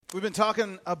We've been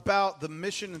talking about the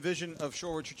mission and vision of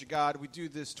Shorewood Church of God. We do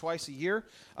this twice a year,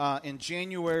 in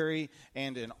January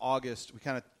and in August. We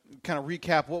kind of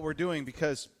recap what we're doing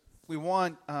because we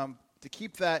want to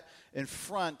keep that in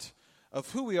front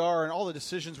of who we are and all the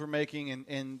decisions we're making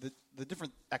and the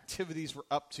different activities we're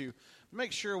up to.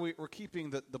 Make sure we're keeping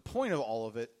the point of all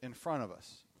of it in front of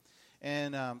us.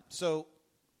 And so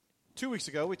 2 weeks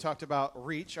ago, we talked about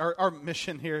reach. Our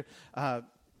mission here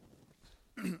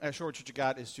at Shorewood Church of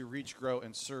God is to reach, grow,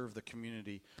 and serve the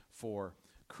community for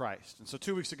Christ. And so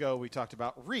 2 weeks ago, we talked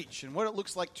about reach and what it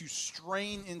looks like to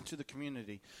strain into the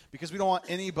community because we don't want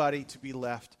anybody to be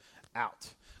left out.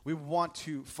 We want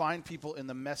to find people in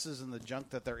the messes and the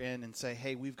junk that they're in and say,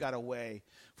 hey, we've got a way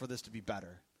for this to be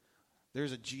better.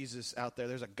 There's a Jesus out there.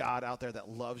 There's a God out there that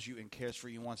loves you and cares for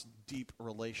you and wants deep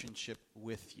relationship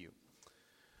with you.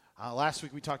 Last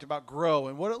week, we talked about grow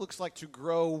and what it looks like to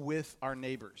grow with our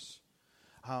neighbors.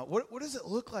 What does it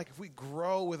look like if we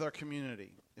grow with our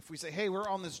community? If we say, hey, we're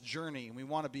on this journey and we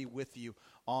want to be with you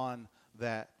on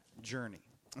that journey.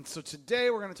 And so today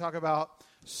we're going to talk about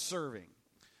serving.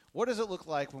 What does it look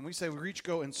like when we say we reach,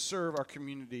 go, and serve our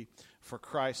community for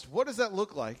Christ? What does that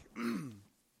look like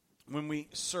when we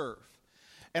serve?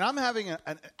 And I'm having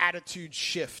an attitude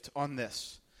shift on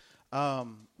this.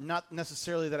 Not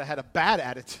necessarily that I had a bad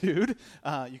attitude.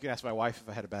 You can ask my wife if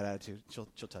I had a bad attitude. She'll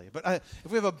tell you. But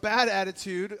if we have a bad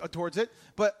attitude towards it,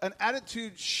 but an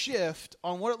attitude shift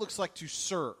on what it looks like to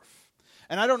serve.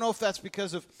 And I don't know if that's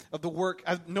because of the work.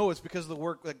 I know it's because of the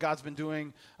work that God's been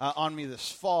doing on me this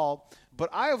fall. But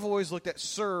I have always looked at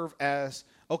serve as,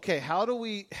 okay, how do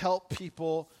we help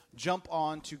people jump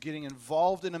on to getting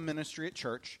involved in a ministry at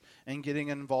church and getting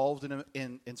involved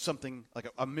in something like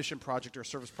a mission project or a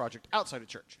service project outside of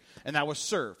church. And that was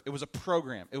serve. It was a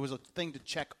program. It was a thing to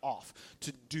check off,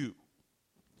 to do.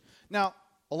 Now,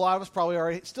 a lot of us probably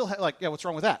already still what's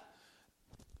wrong with that?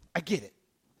 I get it.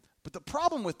 But the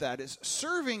problem with that is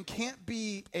serving can't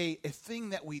be a thing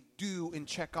that we do and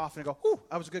check off and go, whew,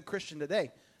 I was a good Christian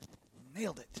today.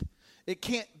 Nailed it. It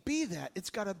can't be that. It's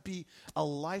got to be a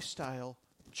lifestyle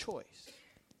choice.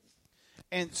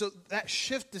 And so that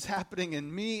shift is happening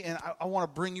in me, and I want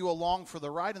to bring you along for the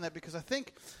ride in that because I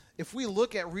think if we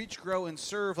look at reach, grow, and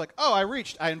serve, like, oh,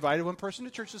 I invited one person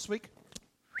to church this week.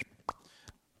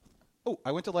 Oh,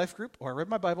 I went to life group, or I read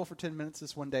my Bible for 10 minutes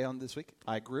this one day on this week.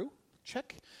 I grew,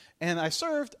 check. And I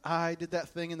served. I did that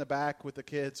thing in the back with the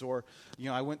kids, or,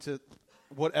 I went to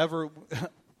whatever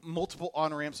multiple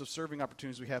on-ramps of serving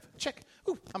opportunities we have. Check.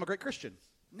 Ooh, I'm a great Christian.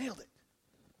 Nailed it.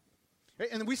 Right?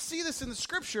 And we see this in the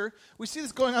Scripture. We see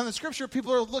this going on in the Scripture.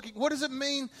 People are looking, what does it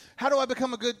mean? How do I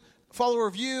become a good follower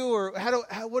of you? Or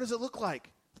what does it look like?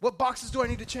 What boxes do I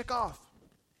need to check off?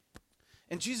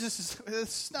 And Jesus is,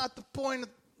 it's not the point.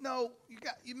 No,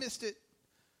 you missed it.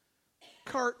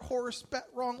 Cart, horse,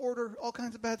 wrong order, all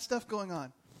kinds of bad stuff going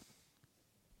on.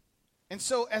 And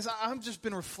so as I've just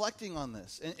been reflecting on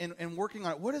this and working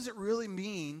on it, what does it really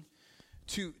mean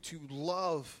to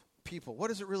love people? What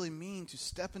does it really mean to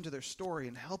step into their story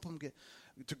and help them get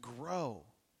to grow?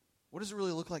 What does it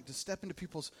really look like to step into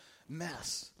people's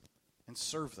mess and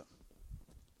serve them?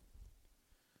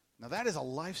 Now that is a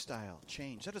lifestyle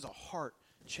change. That is a heart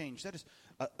change. That is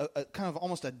a kind of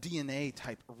almost a DNA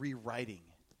type rewriting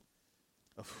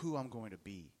of who I'm going to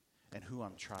be and who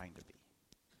I'm trying to be.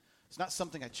 It's not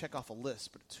something I check off a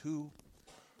list, but it's who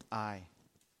I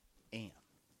am.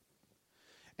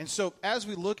 And so as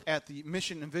we look at the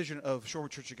mission and vision of Shorewood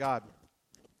Church of God,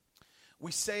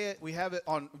 we say it, we have it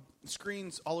on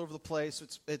screens all over the place.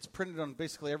 It's printed on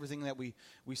basically everything that we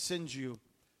send you.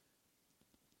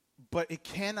 But it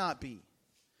cannot be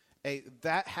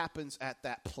that happens at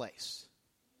that place.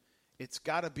 It's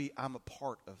got to be I'm a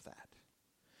part of that.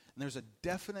 And there's a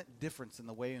definite difference in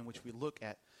the way in which we look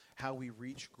at how we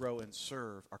reach, grow, and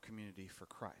serve our community for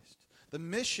Christ. The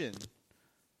mission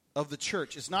of the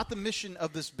church is not the mission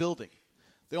of this building.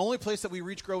 The only place that we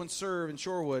reach, grow, and serve in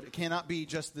Shorewood, it cannot be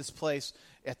just this place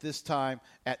at this time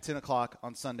at 10 o'clock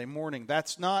on Sunday morning.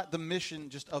 That's not the mission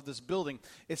just of this building.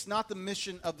 It's not the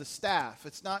mission of the staff.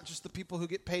 It's not just the people who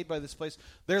get paid by this place.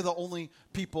 They're the only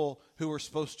people who are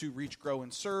supposed to reach, grow,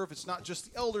 and serve. It's not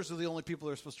just the elders who are the only people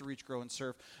who are supposed to reach, grow, and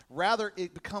serve. Rather,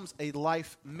 it becomes a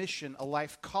life mission, a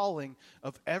life calling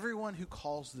of everyone who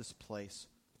calls this place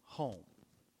home.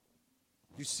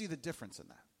 You see the difference in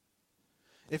that?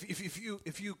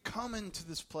 If you come into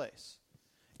this place,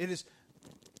 it is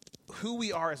who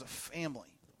we are as a family,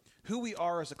 who we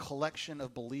are as a collection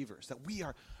of believers, that we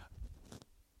are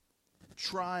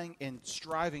trying and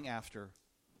striving after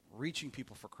reaching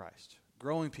people for Christ,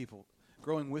 growing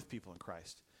with people in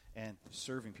Christ, and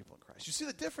serving people in Christ. You see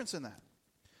the difference in that?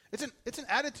 It's an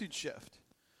attitude shift.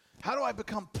 How do I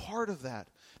become part of that?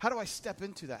 How do I step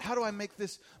into that? How do I make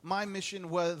this my mission,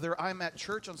 whether I'm at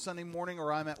church on Sunday morning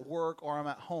or I'm at work or I'm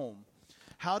at home?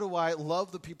 How do I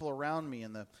love the people around me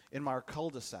in my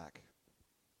cul-de-sac?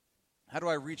 How do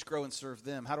I reach, grow, and serve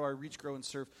them? How do I reach, grow, and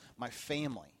serve my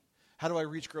family? How do I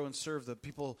reach, grow, and serve the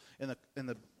people in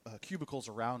the cubicles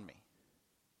around me?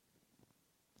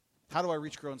 How do I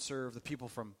reach, grow, and serve the people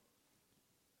from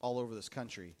all over this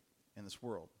country and this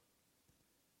world?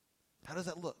 How does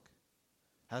that look?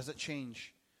 How does that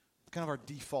change kind of our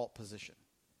default position?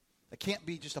 It can't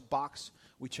be just a box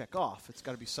we check off. It's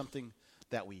got to be something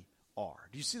that we are.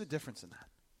 Do you see the difference in that?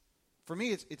 For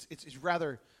me, it's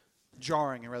rather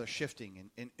jarring and rather shifting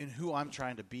in who I'm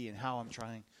trying to be and how I'm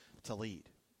trying to lead.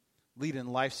 Lead in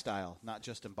lifestyle, not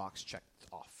just in box checked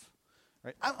off.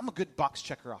 Right? I'm a good box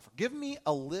checker off. Give me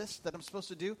a list that I'm supposed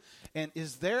to do, and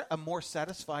is there a more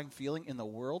satisfying feeling in the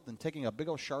world than taking a big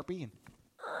old Sharpie and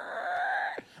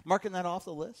marking that off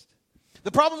the list?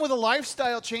 The problem with a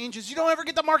lifestyle change is you don't ever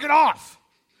get to mark it off.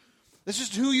 It's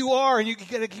just who you are, and you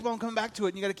got to keep on coming back to it,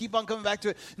 and you got to keep on coming back to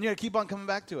it, and you got to keep on coming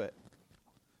back to it.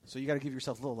 So you got to give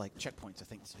yourself little checkpoints, I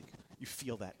think, so you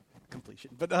feel that completion.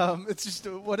 But it's just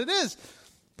what it is.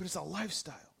 But it's a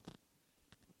lifestyle.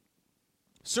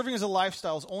 Serving as a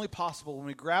lifestyle is only possible when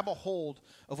we grab a hold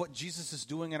of what Jesus is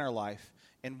doing in our life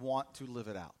and want to live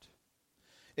it out.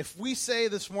 If we say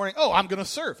this morning, I'm going to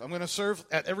serve. I'm going to serve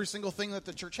at every single thing that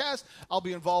the church has. I'll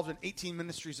be involved in 18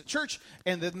 ministries at church,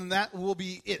 and then that will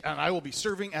be it. And I will be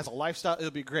serving as a lifestyle. It'll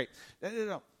be great.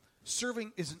 No.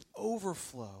 Serving is an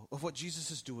overflow of what Jesus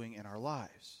is doing in our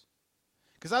lives.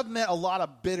 Because I've met a lot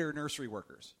of bitter nursery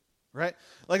workers. Right?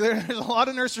 Like there's a lot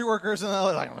of nursery workers and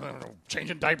they're like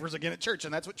changing diapers again at church,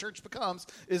 and that's what church becomes,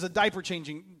 is a diaper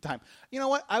changing time. You know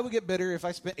what? I would get bitter if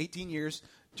I spent 18 years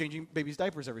changing babies'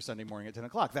 diapers every Sunday morning at 10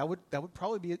 o'clock. That would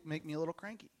probably make me a little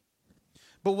cranky.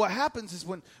 But what happens is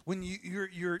when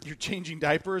you're changing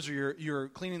diapers, or you're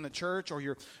cleaning the church, or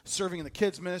you're serving in the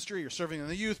kids ministry, you're serving in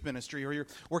the youth ministry, or you're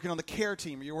working on the care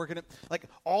team, or you're working at like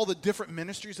all the different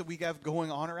ministries that we have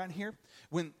going on around here,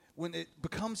 when it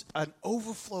becomes an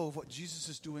overflow of what Jesus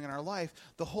is doing in our life,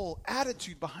 the whole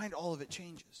attitude behind all of it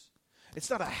changes.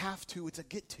 It's not a have to, it's a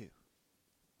get to.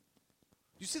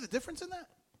 You see the difference in that?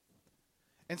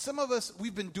 And some of us,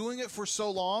 we've been doing it for so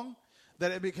long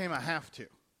that it became a have to.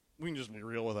 We can just be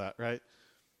real with that, right?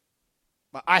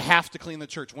 I have to clean the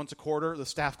church. Once a quarter, the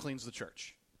staff cleans the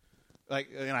church.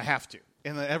 And I have to.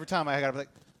 And then every time I got to be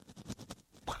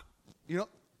like,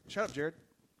 shut up, Jared.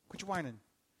 Quit your whining.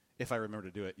 If I remember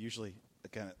to do it. Usually, I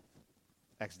kind of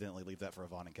accidentally leave that for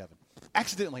Yvonne and Kevin.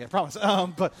 Accidentally, I promise.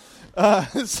 So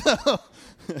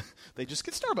they just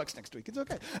get Starbucks next week. It's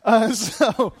okay.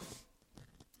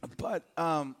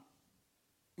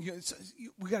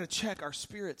 We got to check our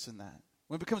spirits in that.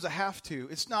 When it becomes a have to,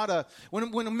 it's not a,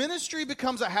 when a ministry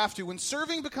becomes a have to, when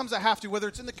serving becomes a have to, whether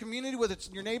it's in the community, whether it's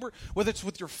in your neighbor, whether it's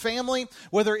with your family,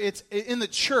 whether it's in the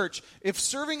church, if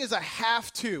serving is a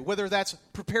have to, whether that's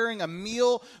preparing a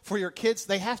meal for your kids,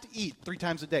 they have to eat 3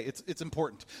 times a day. It's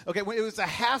important. Okay, when it's a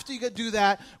have to, you got to do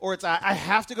that, or it's I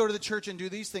have to go to the church and do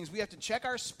these things. We have to check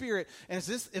our spirit, and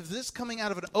is this coming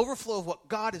out of an overflow of what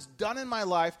God has done in my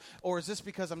life, or is this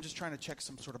because I'm just trying to check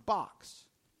some sort of box?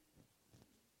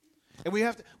 And we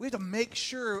have to make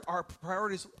sure our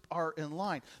priorities are in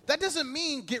line. That doesn't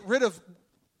mean get rid of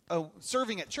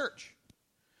serving at church.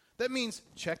 That means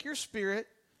check your spirit.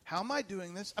 How am I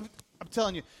doing this? I'm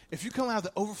telling you, if you come out of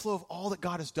the overflow of all that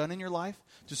God has done in your life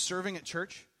to serving at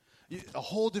church, a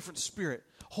whole different spirit,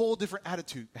 whole different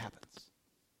attitude happens.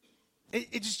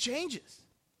 It just changes.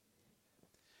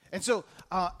 And so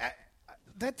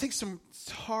that takes some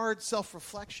hard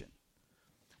self-reflection.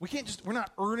 We're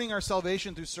not earning our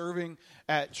salvation through serving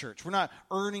at church. We're not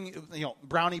earning,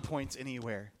 brownie points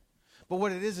anywhere. But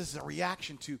what it is a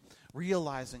reaction to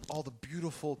realizing all the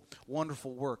beautiful,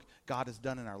 wonderful work God has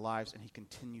done in our lives and he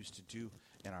continues to do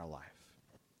in our life.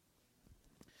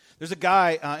 There's a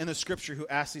guy in the scripture who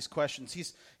asks these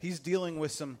questions. He's dealing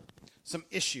with some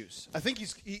issues. I think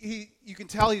you can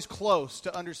tell he's close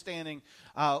to understanding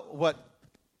what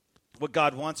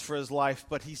God wants for his life,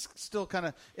 but he's still kind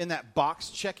of in that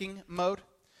box-checking mode.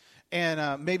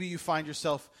 And maybe you find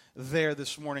yourself there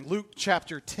this morning. Luke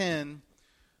chapter 10,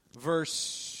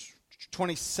 verse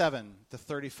 27 to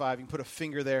 35. You can put a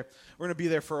finger there. We're going to be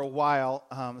there for a while.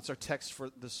 It's our text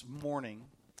for this morning.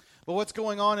 But what's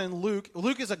going on in Luke?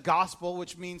 Luke is a gospel,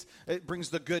 which means it brings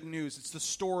the good news. It's the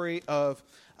story of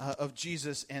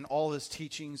Jesus and all his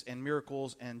teachings and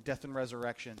miracles and death and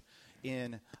resurrection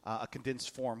in a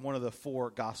condensed form, one of the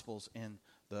 4 gospels in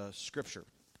the scripture.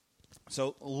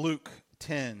 So Luke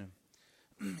 10,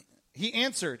 he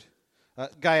answered,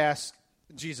 guy asked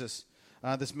Jesus,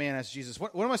 this man asked Jesus,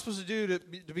 what am I supposed to do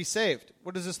to be saved?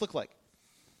 What does this look like?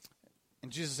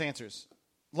 And Jesus answers,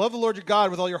 love the Lord your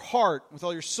God with all your heart, with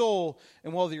all your soul,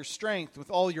 and with all your strength,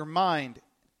 with all your mind,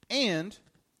 and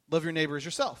love your neighbor as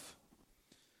yourself.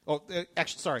 Oh,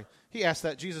 actually, sorry. He asked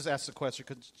that. Jesus asked the question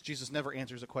because Jesus never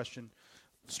answers a question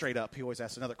straight up. He always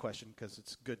asks another question because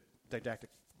it's good didactic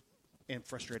and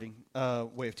frustrating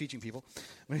way of teaching people.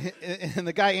 And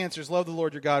the guy answers, love the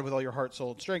Lord your God with all your heart,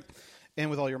 soul, and strength, and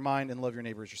with all your mind, and love your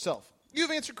neighbor as yourself. You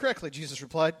have answered correctly, Jesus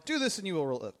replied. Do this and you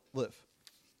will live.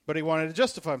 But he wanted to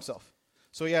justify himself.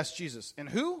 So he asked Jesus, and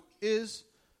who is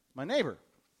my neighbor?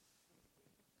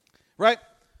 Right?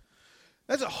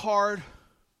 That's a hard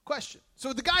question.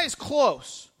 So the guy is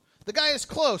close.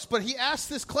 But he asked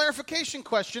this clarification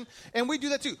question, and we do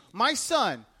that too. My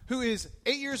son, who is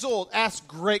 8 years old, asks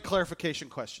great clarification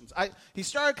questions. He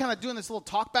started kind of doing this little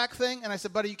talk back thing, and I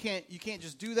said, buddy, you can't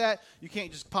just do that. You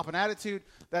can't just pop an attitude.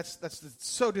 That's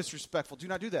so disrespectful. Do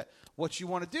not do that. What you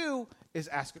want to do is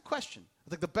ask a question. I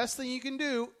think the best thing you can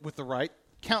do with the right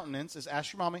countenance is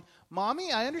ask your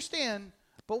Mommy, I understand,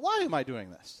 but why am I doing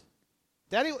this?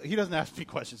 Daddy, he doesn't ask me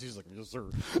questions. He's like, yes, sir.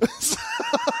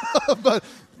 but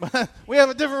we have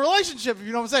a different relationship, if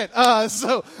you know what I'm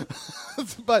saying.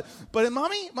 But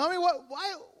Mommy, why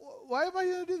am I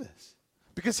going to do this?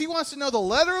 Because he wants to know the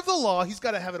letter of the law. He's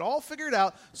got to have it all figured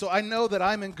out. So I know that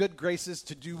I'm in good graces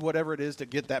to do whatever it is to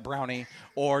get that brownie,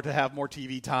 or to have more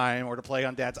TV time, or to play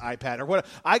on Dad's iPad, or whatever.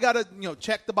 I got to,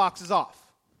 check the boxes off,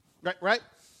 right?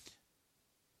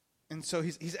 And so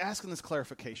he's asking this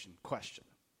clarification question.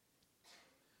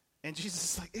 And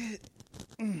Jesus is like,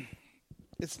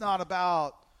 it's not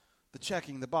about the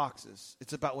checking the boxes.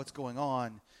 It's about what's going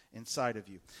on inside of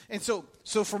you. And so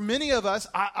for many of us,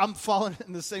 I'm falling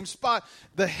in the same spot.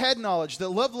 The head knowledge, that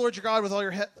love the Lord your God with all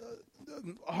your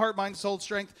heart, mind, soul,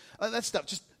 strength, that stuff,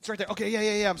 just it's right there.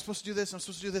 Okay, yeah. I'm supposed to do this. I'm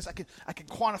supposed to do this. I can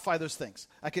quantify those things.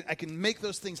 I can make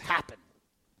those things happen.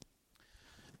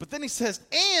 But then he says,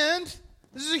 and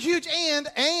this is a huge and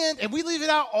we leave it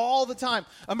out all the time.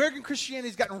 American Christianity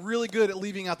has gotten really good at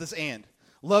leaving out this and.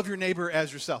 Love your neighbor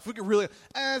as yourself. We can really,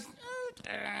 I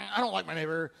don't like my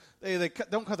neighbor. They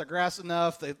don't cut their grass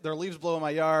enough. Their leaves blow in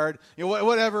my yard.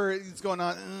 Whatever is going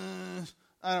on,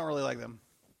 I don't really like them.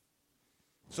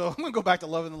 So I'm going to go back to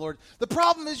loving the Lord. The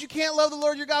problem is you can't love the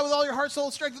Lord your God with all your heart,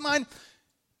 soul, strength, and mind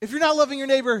if you're not loving your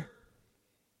neighbor.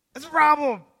 That's a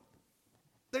problem.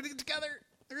 They're together.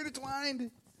 They're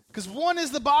intertwined. Because one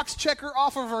is the box checker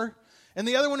off of her, and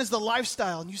the other one is the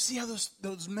lifestyle. And you see how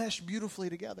those mesh beautifully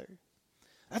together.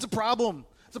 That's a problem.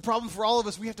 It's a problem for all of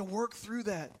us. We have to work through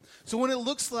that. So when it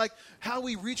looks like how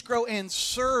we reach, grow, and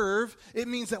serve, it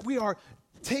means that we are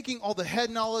taking all the head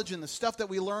knowledge and the stuff that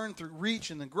we learn through Reach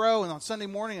and then Grow and on Sunday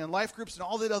morning and life groups and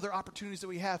all the other opportunities that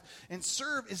we have. And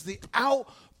serve is the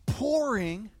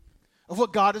outpouring of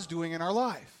what God is doing in our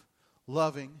life.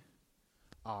 Loving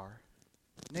our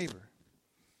neighbor.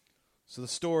 So the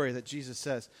story that Jesus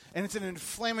says, and it's an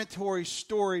inflammatory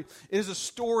story. It is a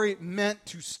story meant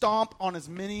to stomp on as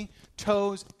many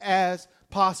toes as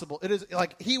possible. It is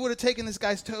like he would have taken this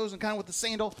guy's toes and kind of with the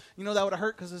sandal, that would have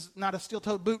hurt because it's not a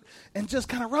steel-toed boot, and just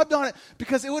kind of rubbed on it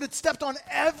because it would have stepped on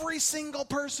every single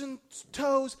person's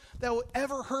toes that would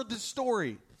ever heard this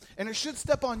story. And it should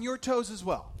step on your toes as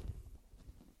well.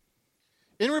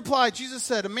 In reply, Jesus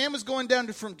said, a man was going down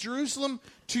from Jerusalem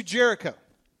to Jericho,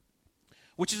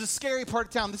 which is a scary part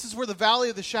of town. This is where the valley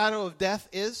of the shadow of death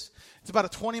is. It's about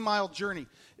a 20-mile journey,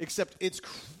 except it's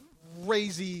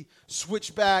crazy,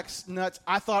 switchbacks, nuts.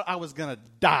 I thought I was going to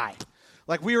die.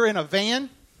 Like we were in a van,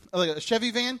 like a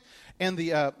Chevy van, and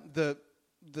the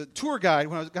tour guide,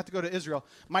 when I got to go to Israel,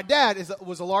 my dad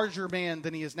was a larger man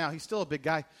than he is now. He's still a big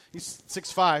guy. He's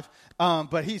 6'5",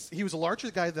 but he was a larger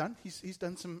guy then. He's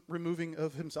done some removing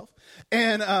of himself.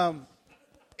 And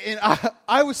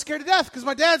I was scared to death because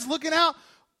my dad's looking out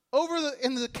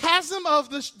in the chasm of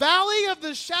the valley of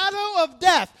the shadow of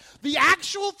death. The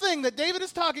actual thing that David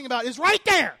is talking about is right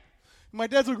there. My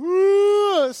dad's like,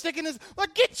 ooh, sticking his,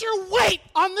 like, get your weight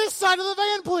on this side of the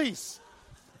van, please.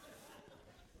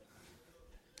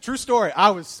 True story.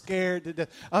 I was scared to death.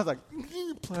 I was like,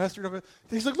 plastered over.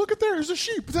 He's like, look at there. There's a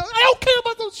sheep. I don't care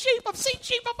about those sheep. I've seen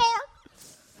sheep before.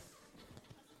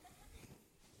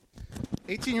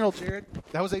 18-year-old Jared.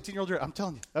 That was 18-year-old Jared. I'm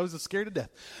telling you. I was scared to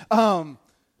death.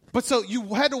 But so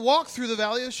you had to walk through the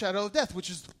valley of the shadow of death, which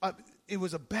is, it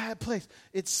was a bad place.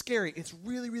 It's scary. It's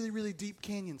really, really, really deep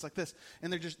canyons like this.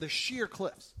 And they're sheer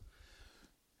cliffs.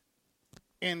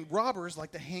 And robbers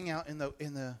like to hang out in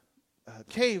the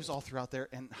caves all throughout there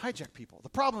and hijack people. The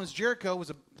problem is Jericho was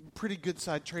a pretty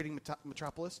good-sized trading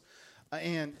metropolis.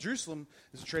 And Jerusalem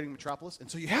is a trading metropolis, and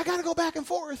so you got to go back and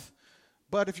forth.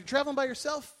 But if you're traveling by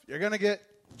yourself, you're going to get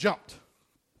jumped.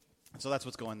 So that's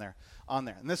what's going on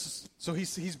there. And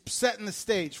he's setting the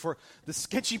stage for the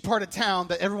sketchy part of town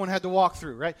that everyone had to walk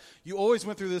through, right? You always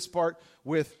went through this part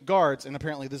with guards, and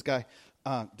apparently this guy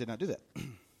did not do that.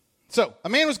 So a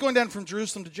man was going down from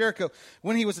Jerusalem to Jericho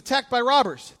when he was attacked by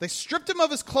robbers. They stripped him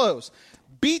of his clothes,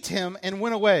 beat him, and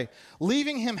went away,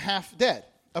 leaving him half dead.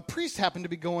 A priest happened to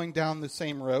be going down the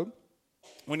same road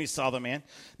when he saw the man,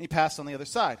 and he passed on the other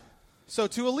side. So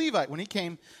to a Levite, when he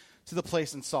came to the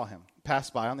place and saw him,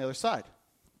 passed by on the other side.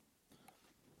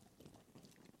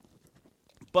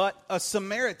 But a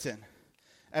Samaritan,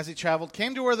 as he traveled,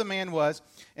 came to where the man was,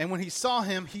 and when he saw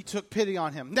him, he took pity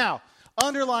on him. Now,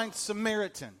 underline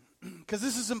Samaritan, because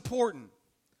this is important.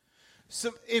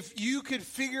 So if you could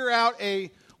figure out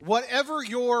whatever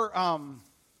your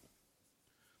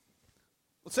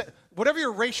whatever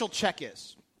your racial check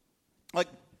is, like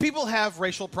people have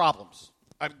racial problems.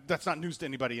 That's not news to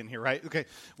anybody in here, right? Okay,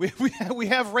 we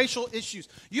have racial issues.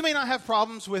 You may not have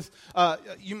problems with.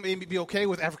 You may be okay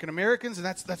with African Americans, and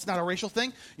that's not a racial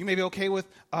thing. You may be okay with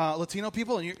Latino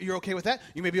people, and you're okay with that.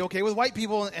 You may be okay with white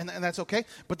people, and that's okay.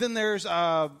 But then there's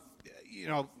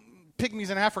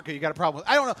pygmies in Africa you got a problem with.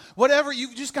 I don't know. Whatever,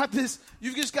 you've just got this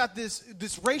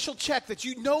racial check that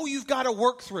you've got to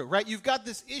work through, right? You've got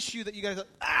this issue that you got to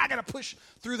I got to push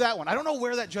through that one. I don't know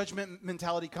where that judgment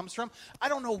mentality comes from. I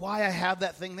don't know why I have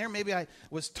that thing there. Maybe I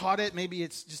was taught it. Maybe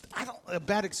it's just a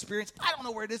bad experience. I don't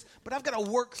know where it is, but I've got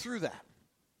to work through that.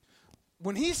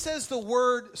 When he says the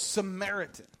word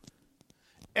Samaritan,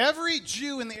 every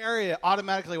Jew in the area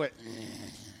automatically went,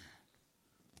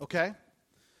 okay?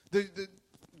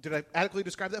 Did I adequately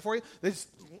describe that for you? It's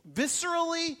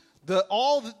viscerally,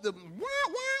 all the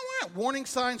warning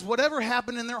signs, whatever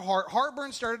happened in their heart,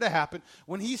 heartburn started to happen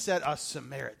when he said a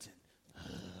Samaritan.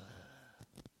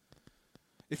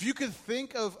 If you could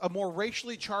think of a more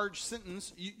racially charged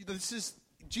sentence,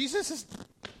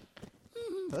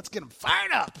 let's get him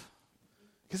fired up.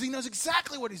 Because he knows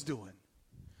exactly what he's doing.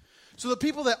 So the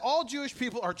people that all Jewish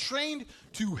people are trained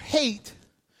to hate,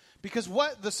 because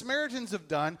what the Samaritans have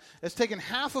done is taken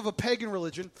half of a pagan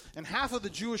religion and half of the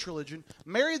Jewish religion,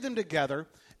 married them together,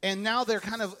 and now they're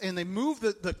and they move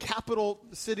the capital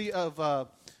city of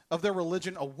their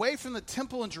religion away from the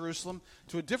temple in Jerusalem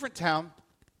to a different town.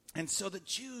 And so the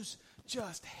Jews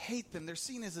just hate them. They're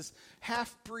seen as this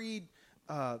half-breed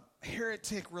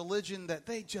heretic religion that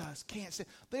they just can't stand.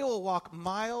 They will walk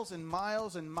miles and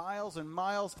miles and miles and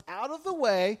miles out of the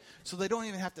way so they don't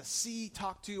even have to see,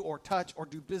 talk to, or touch, or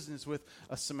do business with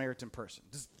a Samaritan person.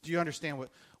 Do you understand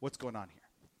what's going on here?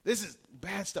 This is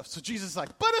bad stuff. So Jesus is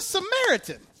like, but a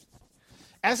Samaritan,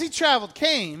 as he traveled,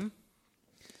 came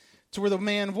to where the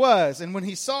man was, and when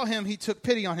he saw him, he took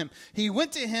pity on him. He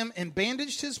went to him and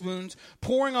bandaged his wounds,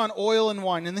 pouring on oil and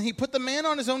wine. And then he put the man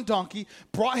on his own donkey,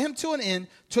 brought him to an inn,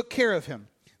 took care of him.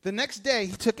 The next day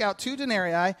he took out 2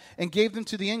 denarii and gave them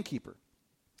to the innkeeper.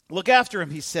 Look after him,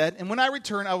 he said, and when I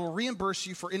return, I will reimburse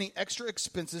you for any extra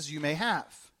expenses you may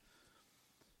have.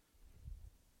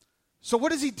 So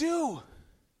what does he do?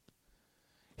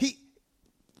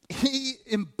 He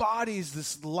embodies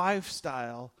this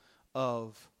lifestyle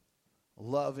of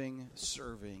loving,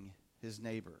 serving his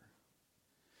neighbor.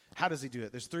 How does he do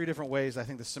it? There's 3 different ways I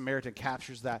think the Samaritan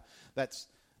captures that. That's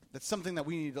something that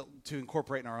we need to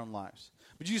incorporate in our own lives.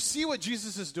 But you see what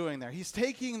Jesus is doing there. He's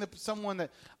taking someone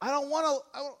that I don't want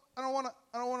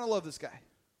to love this guy.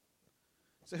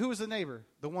 So who is the neighbor?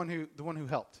 The one who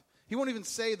helped. He won't even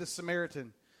say the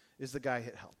Samaritan is the guy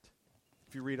that helped.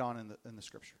 If you read on in the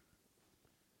scripture,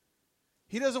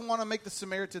 he doesn't want to make the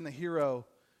Samaritan the hero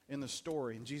in the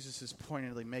story, and Jesus is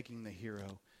pointedly making the hero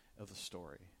of the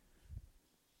story.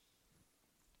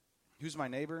 Who's my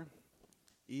neighbor?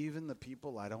 Even the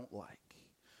people I don't like.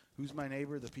 Who's my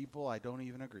neighbor? The people I don't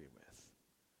even agree with.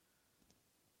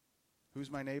 Who's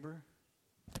my neighbor?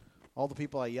 All the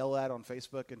people I yell at on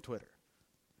Facebook and Twitter.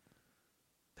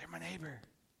 They're my neighbor.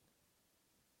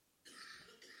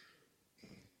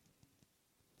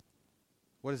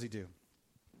 What does he do?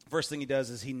 First thing he does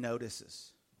is he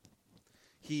notices.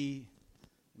 He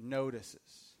notices.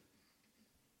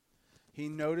 He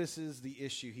notices the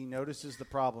issue. He notices the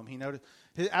problem.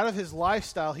 Out of his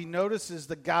lifestyle, he notices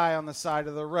the guy on the side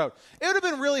of the road. It would have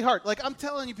been really hard. Like I'm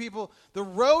telling you people, the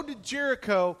road to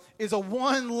Jericho is a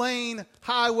 1-lane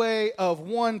highway of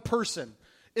one person.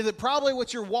 Probably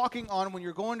what you're walking on when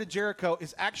you're going to Jericho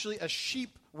is actually a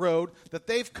sheep road that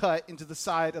they've cut into the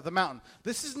side of the mountain.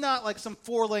 This is not like some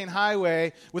 4-lane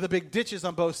highway with a big ditches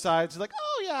on both sides. It's like,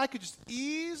 oh yeah, I could just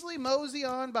easily mosey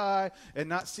on by and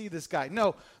not see this guy.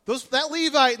 No, that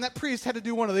Levite and that priest had to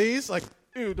do one of these. Like,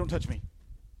 ew, don't touch me.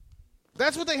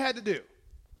 That's what they had to do.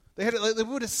 They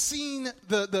would have seen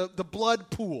the blood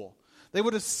pool. They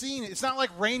would have seen it. It's not like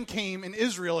rain came in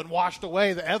Israel and washed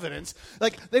away the evidence.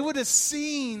 Like, they would have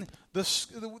seen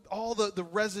all the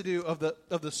residue of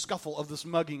the scuffle, of this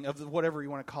mugging, of the whatever you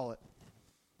want to call it.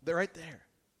 They're right there.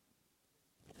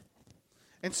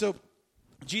 And so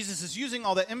Jesus is using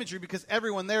all that imagery because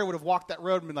everyone there would have walked that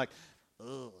road and been like,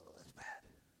 oh, that's bad.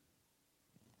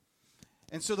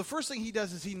 And so the first thing he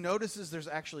does is he notices there's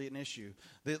actually an issue.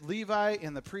 The Levi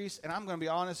and the priest, and I'm going to be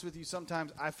honest with you,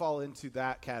 sometimes I fall into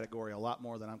that category a lot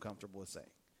more than I'm comfortable with saying.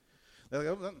 They're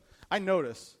like, oh, I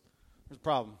notice there's a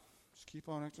problem. Just keep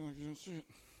on acting like you don't see it.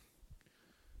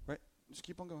 Right? Just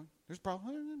keep on going. There's a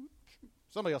problem.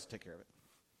 Somebody else will take care of it.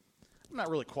 I'm not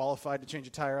really qualified to change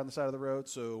a tire on the side of the road,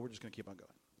 so we're just going to keep on going.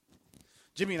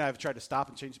 Jimmy and I have tried to stop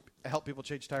and help people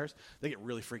change tires. They get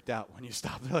really freaked out when you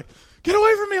stop. They're like, get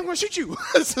away from me, I'm going to shoot you.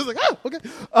 So I was like,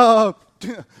 oh,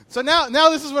 okay. So now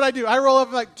this is what I do. I roll up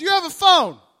and I'm like, do you have a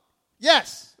phone?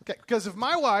 Yes. Okay, because if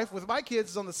my wife with my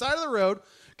kids is on the side of the road,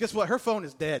 guess what? Her phone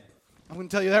is dead. I'm going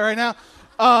to tell you that right now.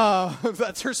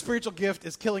 That's her spiritual gift,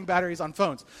 is killing batteries on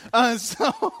phones.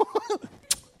 So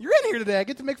you're in here today. I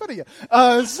get to make fun of you.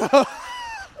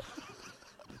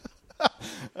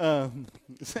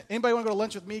 Anybody want to go to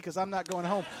lunch with me? Because I'm not going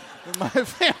home with my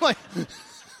family.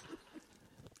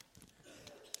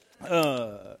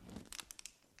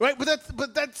 Right,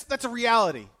 but that's a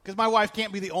reality, because my wife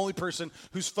can't be the only person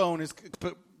whose phone is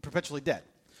perpetually dead,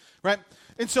 right?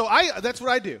 And so that's what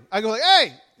I do. I go like,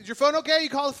 hey, is your phone okay? You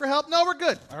call for help? No, we're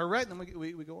good. All right, and then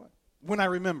we go on. When I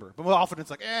remember. But often it's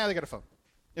like, they got a phone.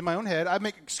 In my own head, I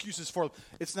make excuses for them.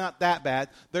 It's not that bad.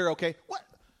 They're okay. What?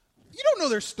 You don't know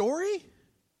their story.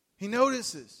 He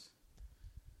notices.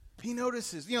 You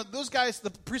know, those guys,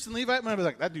 the priest and Levite, might be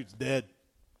like, that dude's dead.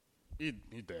 He's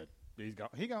dead. He's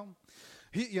gone.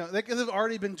 They could have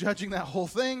already been judging that whole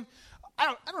thing.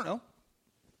 I don't know.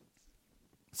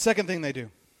 Second thing they do,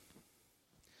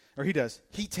 or he does,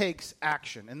 he takes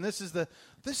action. And this is the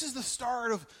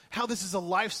start of how this is a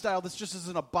lifestyle. This just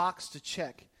isn't a box to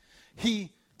check.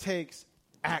 He takes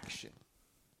action.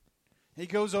 He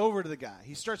goes over to the guy.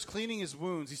 He starts cleaning his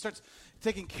wounds. He starts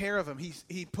taking care of him.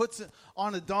 He puts it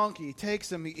on a donkey. He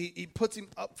takes him. He puts him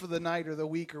up for the night or the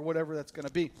week or whatever that's going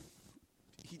to be.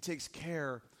 He takes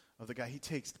care of the guy. He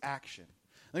takes action.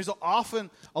 And there's often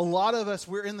a lot of us,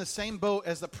 we're in the same boat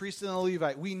as the priest and the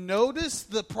Levite. We notice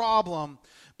the problem,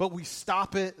 but we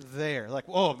stop it there. Like,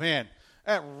 oh man,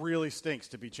 that really stinks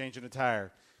to be changing a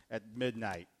tire at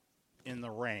midnight in the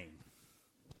rain.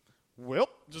 Well,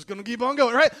 just going to keep on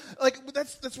going, right? Like,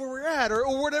 that's where we're at,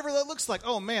 or whatever that looks like.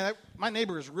 Oh, man, my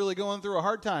neighbor is really going through a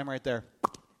hard time right there.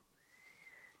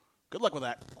 Good luck with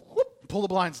that. Whoop, pull the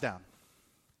blinds down.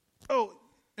 Oh,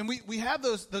 and we have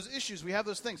those issues. We have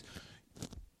those things.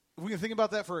 We can think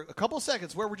about that for a couple of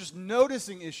seconds, where we're just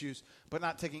noticing issues but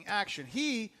not taking action.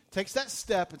 He takes that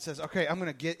step and says, okay, I'm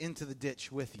going to get into the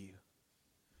ditch with you.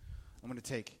 I'm going to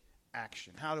take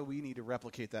action. How do we need to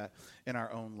replicate that in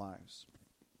our own lives?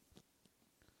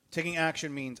 Taking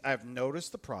action means I've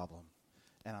noticed the problem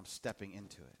and I'm stepping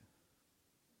into it.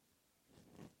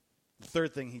 The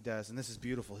third thing he does, and this is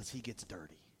beautiful, is he gets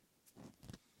dirty.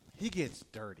 He gets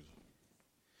dirty.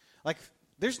 Like,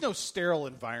 there's no sterile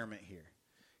environment here.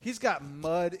 He's got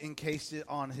mud encased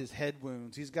on his head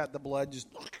wounds. He's got the blood just,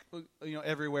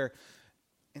 everywhere.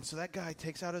 And so that guy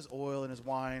takes out his oil and his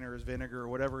wine or his vinegar or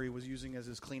whatever he was using as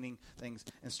his cleaning things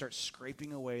and starts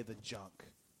scraping away the junk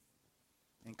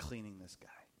and cleaning this guy.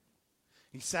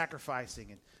 He's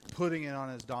sacrificing and putting it on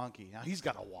his donkey. Now he's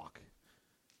got to walk.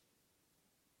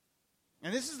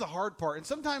 And this is the hard part. And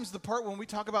sometimes the part when we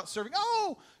talk about serving,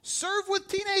 serve with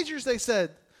teenagers, they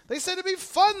said. They said it'd be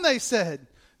fun, they said.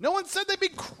 No one said they'd be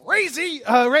crazy,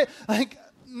 right? Like,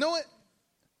 no one,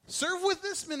 serve with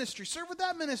this ministry, serve with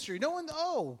that ministry. No one,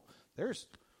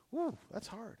 that's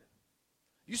hard.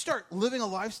 You start living a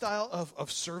lifestyle of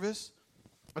service,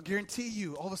 I guarantee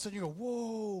you, all of a sudden you go,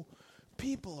 whoa,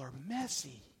 people are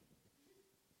messy.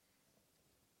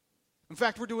 In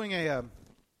fact, we're doing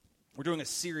a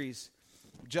series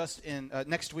just in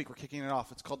next week. We're kicking it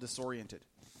off. It's called Disoriented,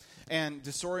 and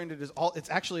Disoriented is it's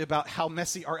actually about how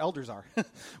messy our elders are.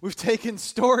 We've taken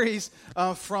stories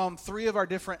from 3 of our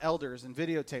different elders and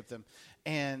videotaped them,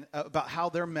 and about how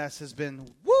their mess has been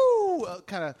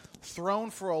kind of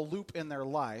thrown for a loop in their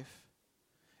life,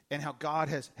 and how God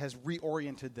has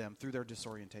reoriented them through their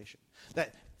disorientation.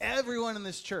 that everyone in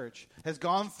this church has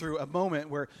gone through a moment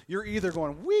where you're either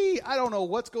going, I don't know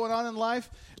what's going on in life,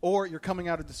 or you're coming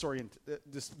out of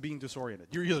being disoriented.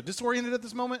 You're either disoriented at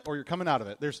this moment, or you're coming out of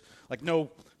it. There's like no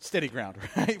steady ground,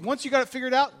 right? Once you got it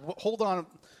figured out, hold on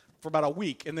for about a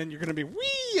week, and then you're going to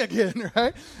be again,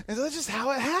 right? And so that's just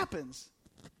how it happens.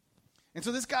 And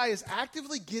so this guy is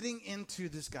actively getting into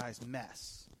this guy's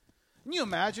mess. Can you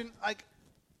imagine, like,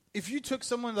 if you took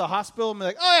someone to the hospital and be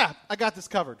like, oh yeah, I got this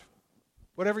covered.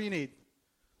 Whatever you need.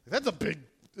 That's a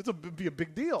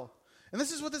big deal. And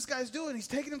this is what this guy's doing. He's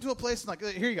taking him to a place and like,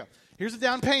 here you go. Here's a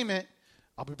down payment.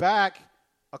 I'll be back.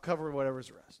 I'll cover whatever's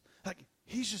the rest. Like,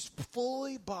 he's just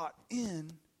fully bought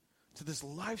in to this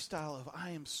lifestyle of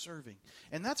I am serving.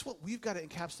 And that's what we've got to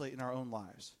encapsulate in our own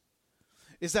lives.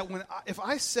 Is that if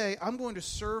I say I'm going to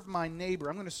serve my neighbor,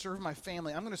 I'm going to serve my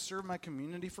family, I'm going to serve my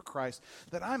community for Christ,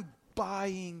 that I'm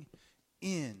buying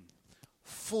in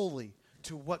fully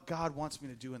to what God wants me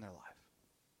to do in their life.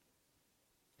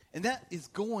 And that is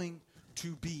going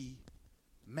to be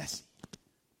messy.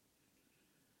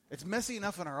 It's messy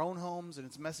enough in our own homes, and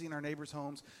it's messy in our neighbors'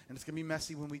 homes, and it's going to be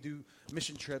messy when we do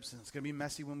mission trips, and it's going to be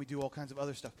messy when we do all kinds of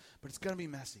other stuff. But it's going to be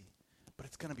messy, but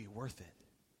it's going to be worth it.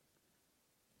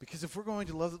 Because if we're going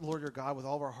to love the Lord your God with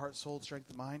all of our heart, soul, strength,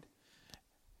 and mind,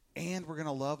 and we're going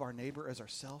to love our neighbor as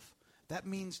ourselves, that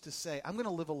means to say, I'm going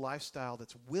to live a lifestyle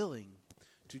that's willing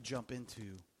to jump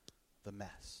into the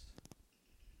mess.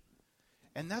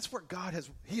 And that's where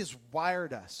He has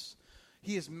wired us.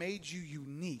 He has made you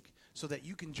unique so that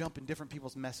you can jump in different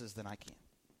people's messes than I can.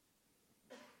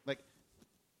 Like,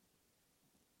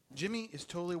 Jimmy is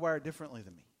totally wired differently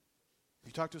than me. If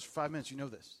you talk to us for 5 minutes, you know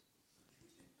this.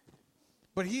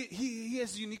 But he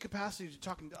has a unique capacity to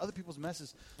talking to other people's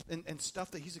messes and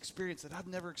stuff that he's experienced that I've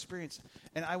never experienced.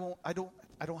 And I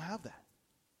don't have that.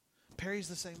 Perry's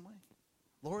the same way.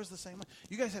 Laura's the same way.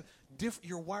 You guys have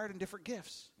you're wired in different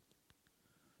gifts.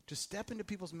 To step into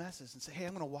people's messes and say, hey,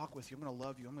 I'm going to walk with you. I'm going to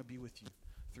love you. I'm going to be with you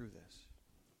through this.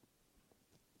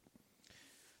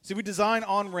 See, we design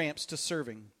on-ramps to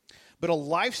serving, but a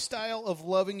lifestyle of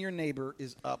loving your neighbor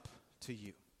is up to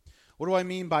you. What do I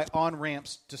mean by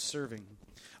on-ramps to serving?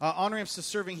 On-ramps to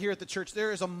serving here at the church,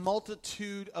 there is a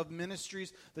multitude of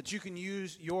ministries that you can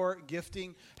use your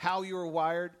gifting, how you are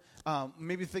wired,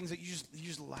 maybe things that you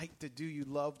just like to do, you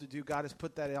love to do. God has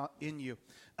put that out in you.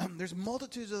 There's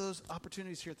multitudes of those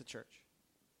opportunities here at the church.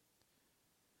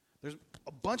 There's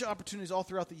a bunch of opportunities all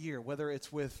throughout the year, whether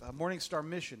it's with Morning Star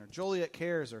Mission or Joliet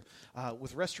Cares or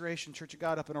with Restoration Church of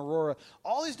God up in Aurora.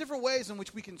 All these different ways in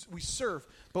which we serve.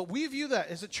 But we view that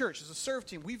as a church, as a serve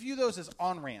team, we view those as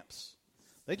on-ramps.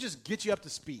 They just get you up to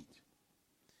speed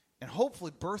and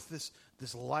hopefully birth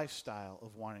this lifestyle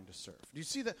of wanting to serve. Do you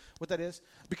see what that is?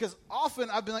 Because often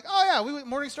I've been like, oh yeah, we went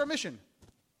Morning Star Mission.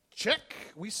 Check,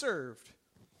 we served.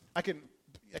 I can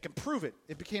prove it.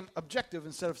 It became objective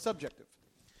instead of subjective.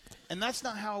 And that's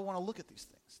not how I want to look at these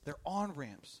things. They're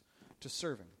on-ramps to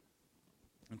serving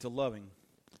and to loving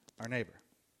our neighbor.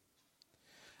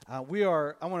 I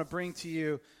want to bring to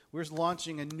you, we're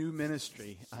launching a new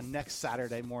ministry next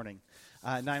Saturday morning,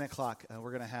 9 o'clock.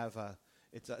 We're going to have,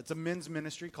 it's a men's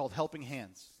ministry called Helping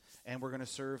Hands. And we're going to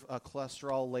serve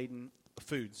cholesterol-laden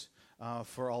foods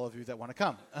for all of you that want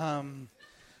to come.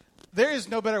 There is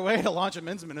no better way to launch a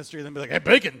men's ministry than be like, hey,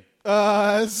 bacon.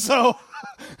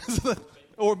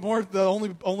 Or more, the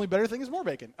only better thing is more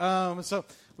bacon. So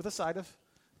with a side of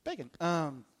bacon.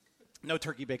 No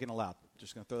turkey bacon allowed.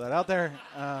 Just going to throw that out there.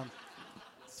 The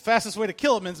fastest way to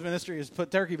kill a men's ministry is put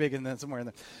turkey bacon then somewhere in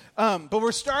there. But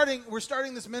we're starting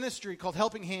this ministry called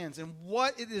Helping Hands, and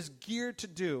what it is geared to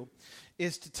do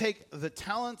is to take the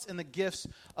talents and the gifts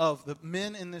of the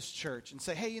men in this church and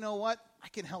say, hey, you know what? I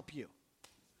can help you.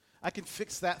 I can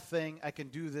fix that thing. I can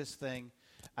do this thing.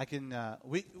 I can.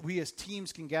 We as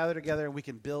teams can gather together and we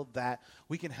can build that.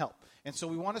 We can help. And so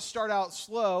we want to start out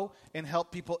slow and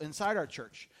help people inside our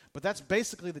church. But that's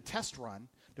basically the test run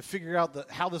to figure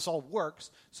out how this all works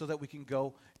so that we can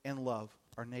go and love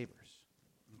our neighbors.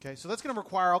 Okay, so that's going to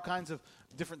require all kinds of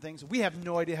different things. We have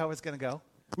no idea how it's going to go.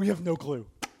 We have no clue.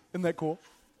 Isn't that cool?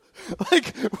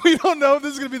 Like, we don't know if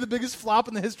this is going to be the biggest flop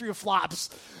in the history of flops.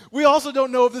 We also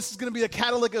don't know if this is going to be a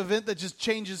catalytic event that just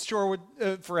changes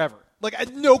Shorewood forever. Like, I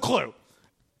had no clue.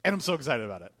 And I'm so excited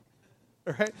about it.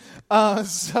 All right?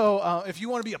 So if you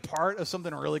want to be a part of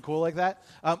something really cool like that,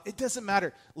 it doesn't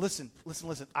matter. Listen.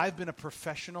 I've been a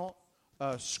professional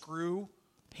screw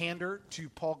hander to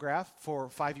Paul Graff for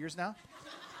 5 years now.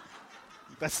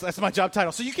 That's my job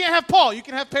title. So you can't have Paul. You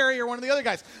can have Perry or one of the other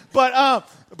guys. But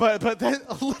then,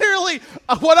 literally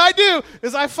what I do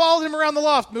is I follow him around the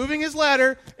loft, moving his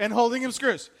ladder and holding him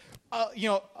screws.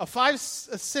 a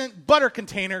 5-cent butter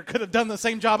container could have done the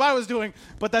same job I was doing,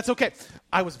 but that's okay.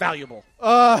 I was valuable.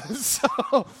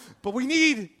 But we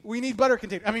need butter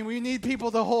containers. I mean, we need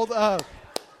people to hold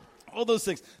all those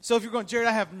things. So if you're going, Jared,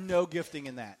 I have no gifting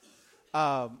in that.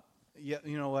 Yeah,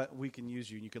 you know what? We can use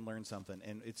you, and you can learn something.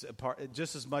 And it's a part,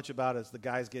 just as much about as the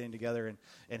guys getting together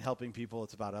and helping people.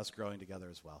 It's about us growing together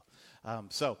as well.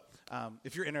 So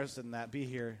if you're interested in that, be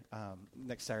here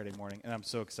next Saturday morning. And I'm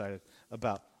so excited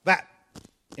about that.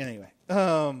 Anyway,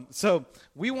 so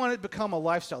we want it to become a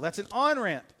lifestyle. That's an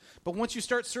on-ramp. But once you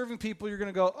start serving people, you're going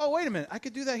to go, oh, wait a minute. I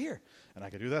could do that here, and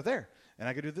I could do that there, and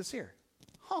I could do this here.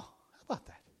 Huh, how about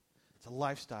that? It's a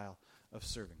lifestyle of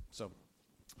serving. So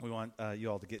we want you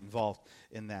all to get involved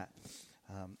in that.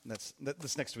 That's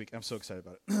next week. I'm so excited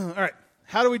about it. All right.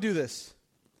 How do we do this?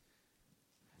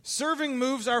 Serving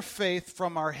moves our faith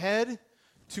from our head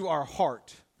to our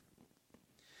heart.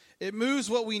 It moves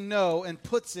what we know and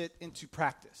puts it into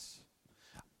practice.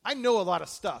 I know a lot of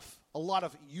stuff, a lot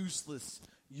of useless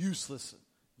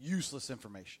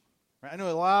information. Right? I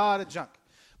know a lot of junk.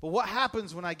 But what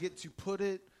happens when I get to put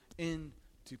it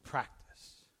into practice?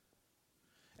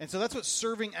 And so that's what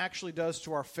serving actually does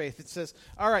to our faith. It says,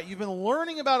 all right, you've been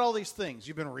learning about all these things.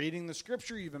 You've been reading the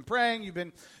scripture. You've been praying. You've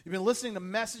been listening to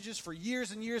messages for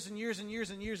years and years and years and years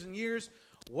and years and years.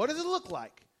 What does it look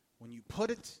like when you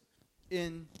put it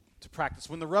into practice?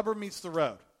 When the rubber meets the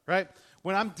road, right?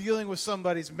 When I'm dealing with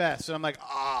somebody's mess and I'm like,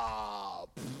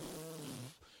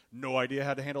 no idea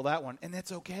how to handle that one. And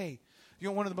that's okay. You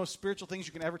know, one of the most spiritual things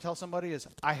you can ever tell somebody is,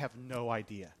 I have no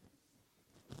idea.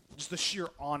 Just the sheer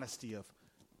honesty of,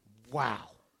 wow,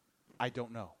 I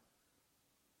don't know.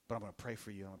 But I'm going to pray for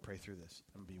you. I'm going to pray through this.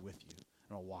 I'm going to be with you.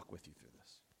 I'm going to walk with you through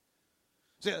this.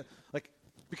 So,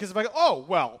 because if I go,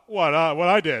 what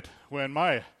I did when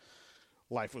my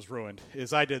life was ruined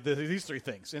is I did these 3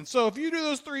 things. And so if you do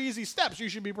those 3 easy steps, you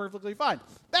should be perfectly fine.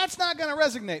 That's not going to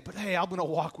resonate. But, hey, I'm going to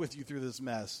walk with you through this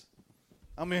mess.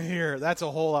 I'm going to hear. That's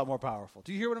a whole lot more powerful.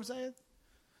 Do you hear what I'm saying?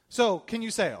 So can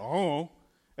you say, oh,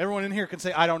 everyone in here can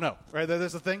say, I don't know, right?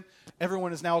 There's the thing.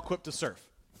 Everyone is now equipped to serve.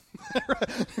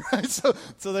 Right? So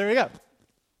there you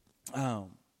go.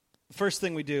 First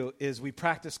thing we do is we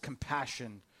practice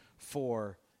compassion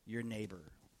for your neighbor.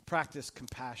 Practice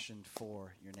compassion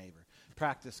for your neighbor.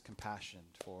 Practice compassion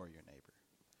for your neighbor.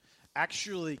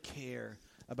 Actually care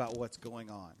about what's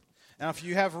going on. Now, if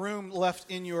you have room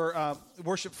left in your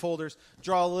worship folders,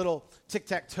 draw a little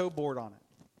tic-tac-toe board on it.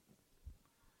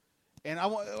 And I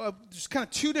want just kind of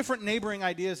 2 different neighboring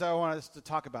ideas I want us to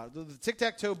talk about. The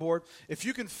tic-tac-toe board, if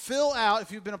you can fill out,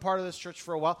 if you've been a part of this church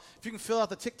for a while, if you can fill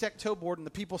out the tic-tac-toe board and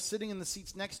the people sitting in the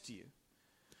seats next to you,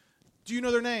 do you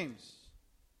know their names?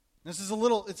 This is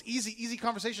it's easy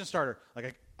conversation starter.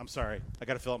 I'm sorry, I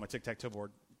got to fill out my tic-tac-toe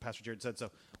board. Pastor Jared said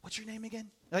so. What's your name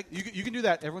again? You can do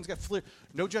that. Everyone's got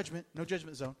no judgment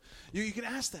zone. You can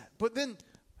ask that. But then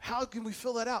how can we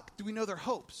fill that out? Do we know their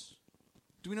hopes?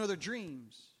 Do we know their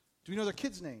dreams? Do we know their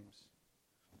kids' names?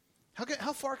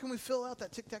 How far can we fill out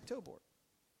that tic-tac-toe board?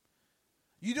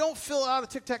 You don't fill out a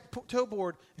tic-tac-toe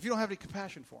board if you don't have any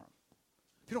compassion for them.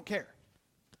 If you don't care.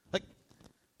 Can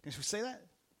we say that?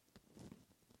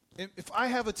 If I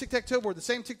have a tic-tac-toe board, the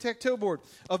same tic-tac-toe board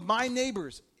of my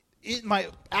neighbors, my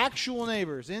actual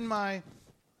neighbors in my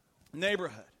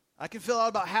neighborhood, I can fill out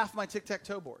about half my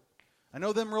tic-tac-toe board. I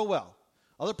know them real well.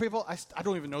 Other people, I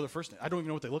don't even know their first name. I don't even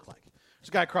know what they look like. There's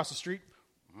a guy across the street.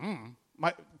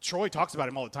 Troy talks about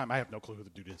him all the time. I have no clue who the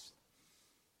dude is.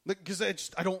 Because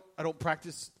I don't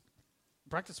practice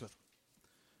with them.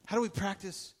 How do we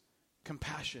practice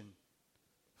compassion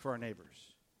for our neighbors?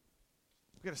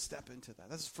 We've got to step into that.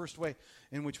 That's the first way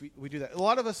in which we do that. A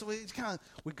lot of us,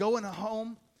 we go in a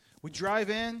home, we drive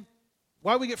in.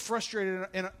 Why we get frustrated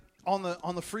on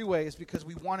the freeway is because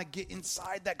we want to get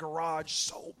inside that garage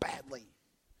so badly.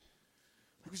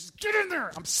 We just get in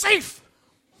there. I'm safe.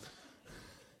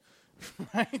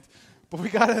 Right? But we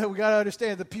gotta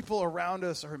understand the people around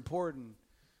us are important,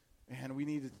 and we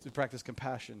need to practice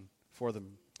compassion for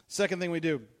them. Second thing we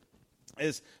do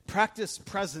is practice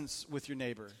presence with your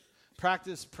neighbor.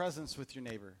 Practice presence with your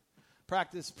neighbor.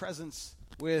 Practice presence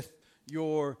with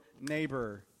your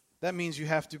neighbor. That means you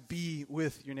have to be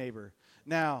with your neighbor.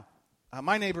 Now,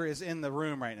 my neighbor is in the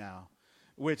room right now,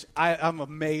 which I'm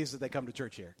amazed that they come to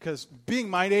church here, because being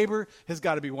my neighbor has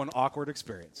got to be one awkward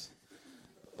experience.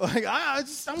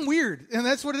 I'm weird, and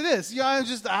that's what it is.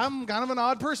 I'm kind of an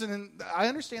odd person, and I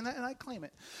understand that, and I claim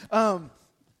it.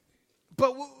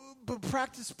 But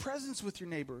practice presence with your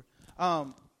neighbor.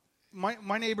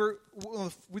 my neighbor,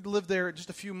 we lived there just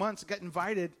a few months, got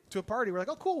invited to a party. We're like,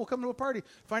 oh, cool, we'll come to a party.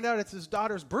 Find out it's his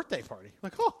daughter's birthday party.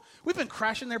 Like, oh, we've been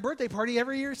crashing their birthday party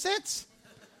every year since.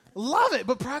 Love it.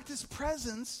 But practice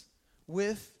presence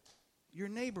with your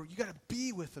neighbor. You got to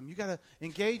be with them. You got to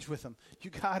engage with them. You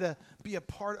got to be a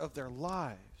part of their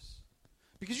lives.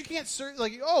 Because you can't serve,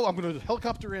 like, oh, I'm going to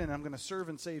helicopter in, I'm going to serve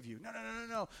and save you.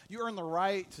 No. You earn the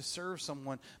right to serve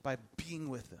someone by being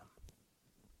with them,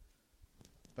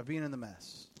 by being in the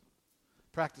mess.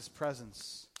 Practice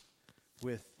presence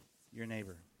with your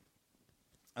neighbor.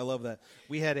 I love that.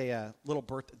 We had a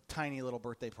tiny little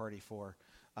birthday party for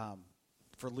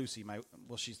Lucy.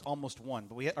 She's almost 1,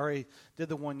 but we already did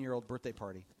the 1-year-old birthday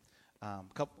party.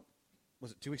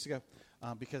 Was it 2 weeks ago?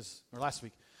 Or last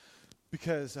week.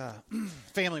 Because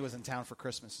family was in town for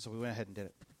Christmas, so we went ahead and did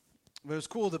it. But it was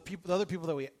cool. The other people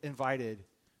that we invited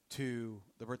to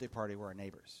the birthday party were our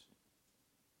neighbors.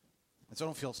 And so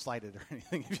don't feel slighted or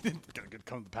anything if you didn't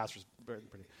come to the pastor's birthday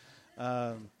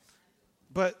party.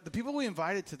 But the people we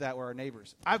invited to that were our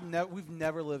neighbors. We've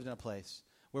never lived in a place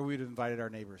where we'd have invited our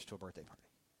neighbors to a birthday party.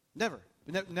 Never.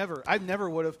 Never. I never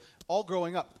would have, all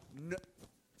growing up,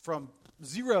 from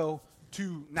 0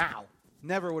 to now,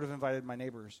 never would have invited my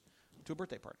neighbors to a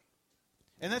birthday party.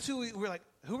 And that's who we were like,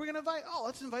 who are we going to invite? Oh,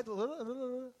 let's invite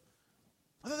the...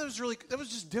 I thought that was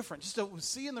just different. Just to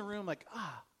see in the room like,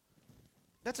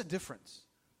 that's a difference.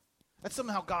 That's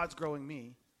somehow God's growing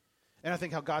me. And I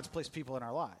think how God's placed people in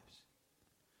our lives.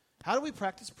 How do we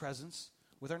practice presence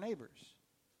with our neighbors?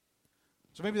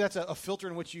 So maybe that's a filter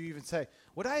in which you even say,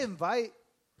 would I invite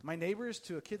my neighbors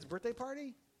to a kid's birthday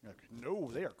party? You're like,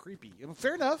 no, they are creepy.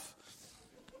 Fair enough.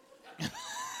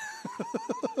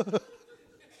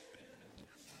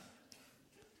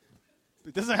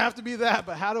 It doesn't have to be that,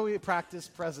 but how do we practice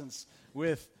presence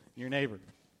with your neighbor?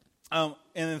 And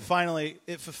then finally,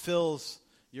 it fulfills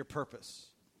your purpose.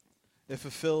 It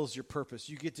fulfills your purpose.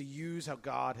 You get to use how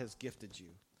God has gifted you.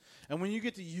 And when you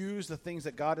get to use the things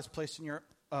that God has placed in your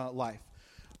life,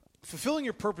 fulfilling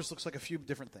your purpose looks like a few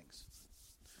different things.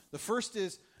 The first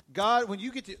is God, when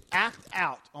you get to act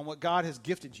out on what God has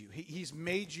gifted you, He's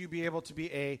made you be able to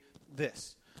be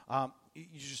this.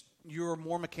 You're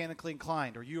more mechanically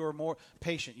inclined, or you are more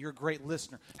patient. You're a great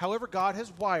listener. However God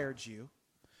has wired you,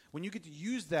 when you get to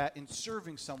use that in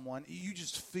serving someone, you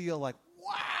just feel like,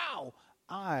 wow,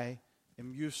 I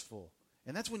am useful.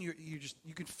 And that's when you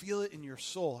can feel it in your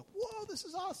soul. Like, whoa, this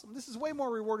is awesome. This is way more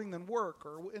rewarding than work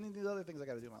or any of the other things I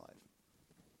got to do in my life.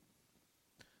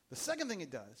 The second thing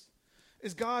it does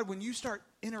is God, when you start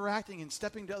interacting and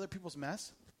stepping to other people's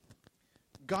mess,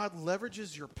 God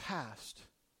leverages your past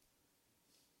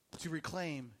to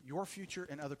reclaim your future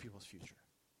and other people's future.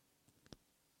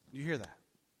 You hear that?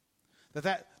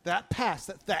 That past,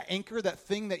 that anchor, that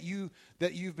thing that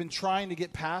you've been trying to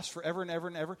get past forever and ever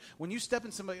and ever, when you step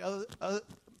in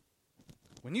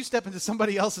when you step into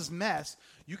somebody else's mess,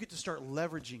 you get to start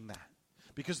leveraging that.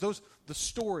 Because the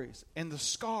stories and the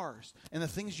scars and the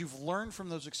things you've learned from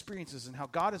those experiences and how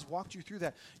God has walked you through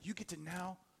that, you get to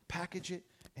now package it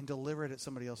and deliver it at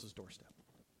somebody else's doorstep.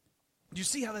 Do you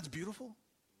see how that's beautiful?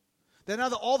 That now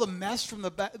all the mess from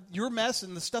your mess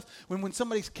and the stuff, when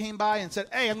somebody came by and said,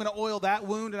 hey, I'm going to oil that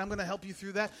wound and I'm going to help you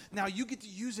through that, now you get to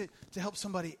use it to help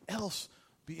somebody else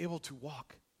be able to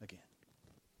walk again.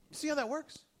 You see how that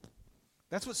works?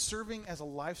 That's what serving as a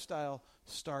lifestyle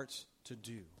starts to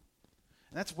do.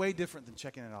 And that's way different than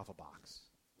checking it off a box.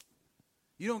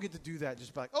 You don't get to do that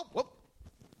just by like, oh, whoop,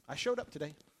 I showed up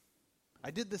today.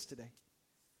 I did this today.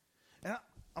 And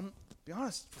I'm be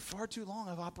honest, for far too long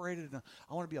I've operated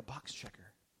I want to be a box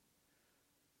checker.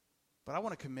 But I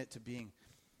want to commit to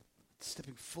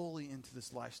stepping fully into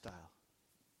this lifestyle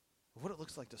of what it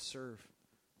looks like to serve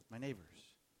my neighbors.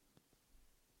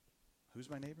 Who's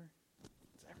my neighbor?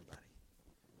 It's everybody.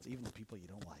 It's even the people you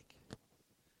don't like.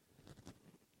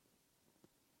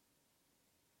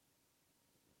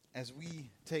 As we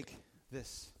take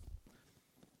this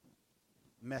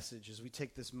message, as we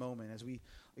take this moment, as we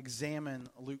examine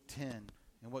Luke 10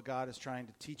 and what God is trying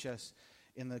to teach us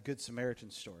in the Good Samaritan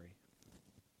story,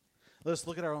 let us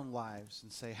look at our own lives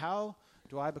and say, how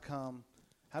do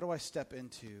I step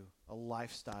into a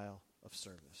lifestyle of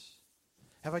service?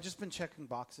 Have I just been checking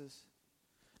boxes?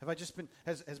 Have I just been,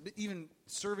 has even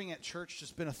serving at church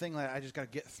just been a thing that I just got to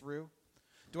get through?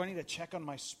 Do I need to check on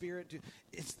my spirit?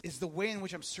 Is the way in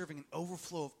which I'm serving an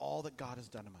overflow of all that God has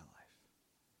done in my life?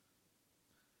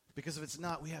 Because if it's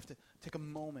not, we have to take a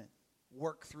moment,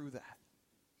 work through that,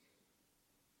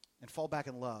 and fall back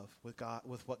in love with God,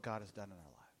 with what God has done in our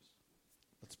lives.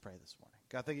 Let's pray this morning.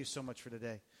 God, thank you so much for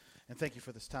today, and thank you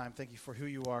for this time. Thank you for who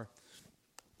you are.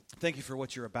 Thank you for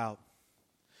what you're about.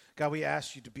 God, God, we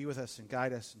ask you to be with us and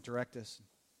guide us and direct us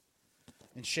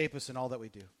and shape us in all that we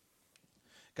do.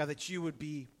 God, that you would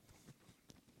be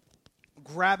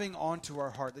grabbing onto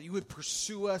our heart, that you would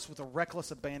pursue us with a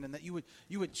reckless abandon, that you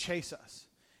would chase us,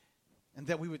 and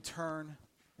that we would turn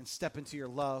and step into your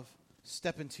love,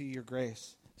 step into your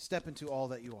grace, step into all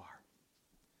that you are.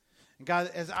 And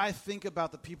God, as I think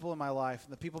about the people in my life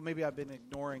and the people maybe I've been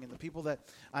ignoring and the people that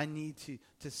I need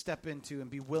to step into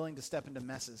and be willing to step into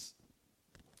messes,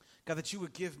 God, that you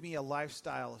would give me a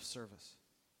lifestyle of service.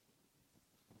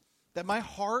 That my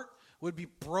heart would be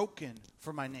broken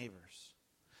for my neighbors.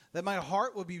 That my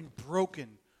heart would be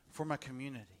broken for my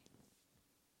community.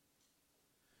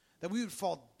 That we would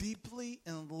fall deeply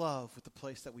in love with the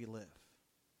place that we live.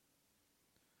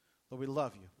 Lord, we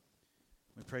love you.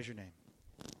 We praise your name.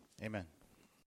 Amen.